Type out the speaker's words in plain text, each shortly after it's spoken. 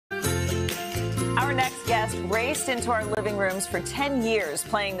Our next guest raced into our living rooms for 10 years,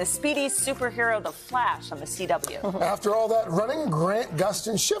 playing the speedy superhero The Flash on the CW. After all that running, Grant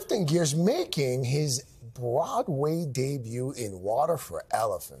Gustin shifting gears, making his Broadway debut in Water for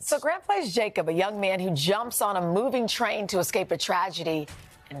Elephants. So Grant plays Jacob, a young man who jumps on a moving train to escape a tragedy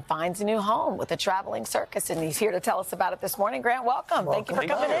and finds a new home with a traveling circus. And he's here to tell us about it this morning. Grant, welcome. Thank you for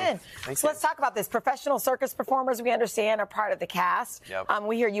coming in. So let's talk about this. Professional circus performers, we understand, are part of the cast. Yep.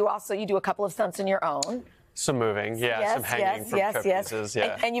 We hear you do a couple of stunts on your own. Some moving, yeah, some hanging from trapezes,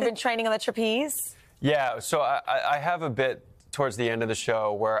 yeah. And you've been training on the trapeze? Yeah, so I have a bit towards the end of the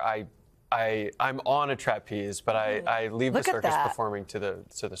show where I'm on a trapeze, but I leave the circus performing to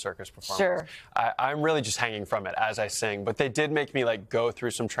the circus performers. Sure. I'm really just hanging from it as I sing, but they did make me go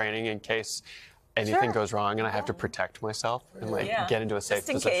through some training in case anything goes wrong and I have to protect myself and get into a safe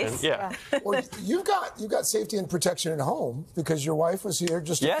position. Case. Yeah. Well, you've got safety and protection at home because your wife was here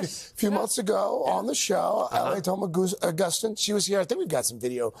just a few months ago on the show. LA Toma Gustin. She was here. I think we've got some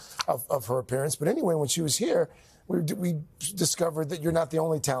video of her appearance. But anyway, when she was here, we discovered that you're not the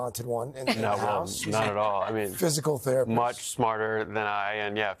only talented one in the house. Not at all. I mean, physical therapist. Much smarter than I,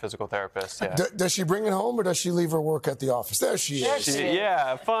 and physical therapist. Yeah. Does she bring it home or does she leave her work at the office? There she is.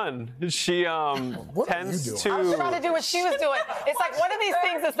 Yeah, fun. She tends to. I was trying to do what she was doing. It's like one of these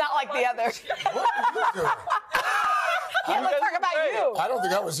things that's not like the other. What are you doing? Yeah, let's talk about you. I don't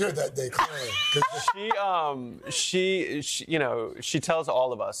think I was here that day, clearly. She tells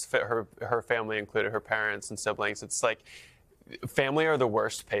all of us, her family included, her parents and siblings, it's like family are the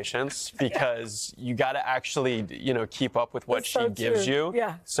worst patients because you got to actually, keep up with what she gives you.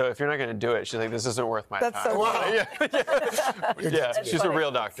 Yeah. So if you're not going to do it, she's like, this isn't worth my time. That's so funny. Yeah, she's a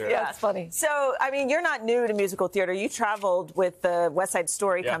real doctor. Yeah, that's funny. So, I mean, you're not new to musical theater. You traveled with the West Side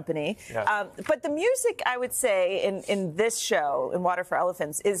Story Company. Yeah. But the music, I would say, in this show, in Water for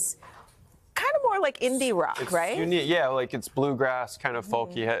Elephants, is kind of more like indie rock, It's right? unique. Yeah, like it's bluegrass, kind of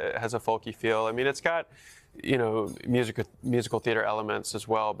folky, has a folky feel. I mean, it's got musical theater elements as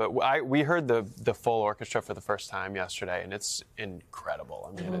well. But we heard the full orchestra for the first time yesterday, and it's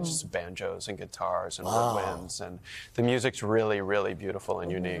incredible. I mean, it's just banjos and guitars and woodwinds, and the music's really, really beautiful and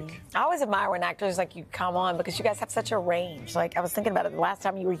unique. I always admire when actors like you come on because you guys have such a range. Like I was thinking about it the last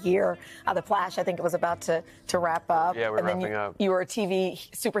time you were here, The Flash, I think it was about to wrap up. Yeah, we're wrapping up. You were a TV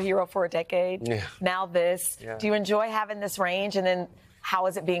superhero for a decade. Yeah. Now this. Yeah. Do you enjoy having this range? And then how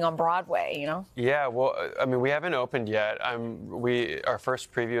is it being on Broadway, Yeah, well, I mean, we haven't opened yet. Our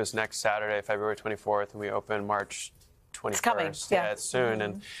first preview is next Saturday, February 24th, and we open March 21st. It's coming. Yeah, it's soon.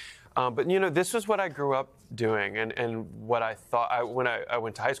 And but this was what I grew up doing, and what I thought when I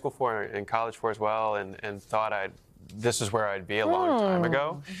went to high school for and college for as well, and thought this is where I'd be a long time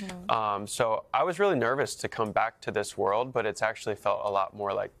ago. So I was really nervous to come back to this world, but it's actually felt a lot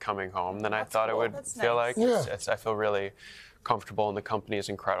more like coming home than I thought it would feel like. Yeah. I feel really comfortable, and the company is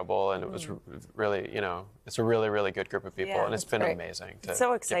incredible, and it was really, it's a really, really good group of people, and it's been amazing to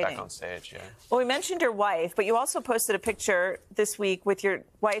get back on stage. Yeah. Well, we mentioned your wife, but you also posted a picture this week with your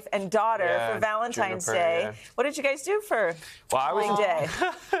wife and daughter for Valentine's Day. Yeah. What did you guys do for Valentine's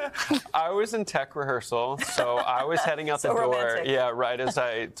Day? I was in tech rehearsal, so I was heading out the door. romantic. Yeah, right as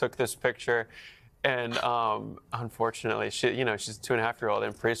I took this picture. And unfortunately, she's a 2.5-year-old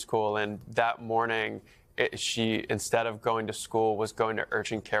in preschool, and that morning, she, instead of going to school, was going to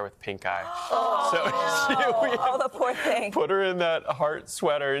urgent care with pink eye. Oh, the poor thing. Put her in that heart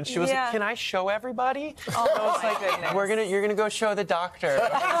sweater, and she was like, "Can I show everybody?" Oh, and I was like, goodness. "You're gonna go show the doctor." She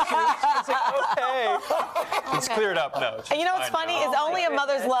was like, "Okay." It's cleared up now. And you know what's funny is only a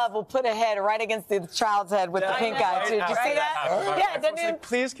mother's love will put a head right against the child's head with the pink eye, too. Did you see that? Yeah, I was like,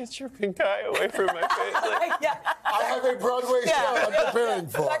 please get your pink eye away from my face. I have a Broadway show I'm preparing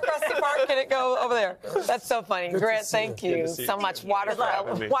for. That crusty part, can it go over there? That's so funny. Grant, thank you so much. Water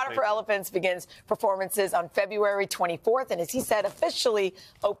for Elephants begins performances on February 24th, and as he said, officially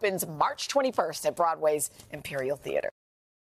opens March 21st at Broadway's Imperial Theater.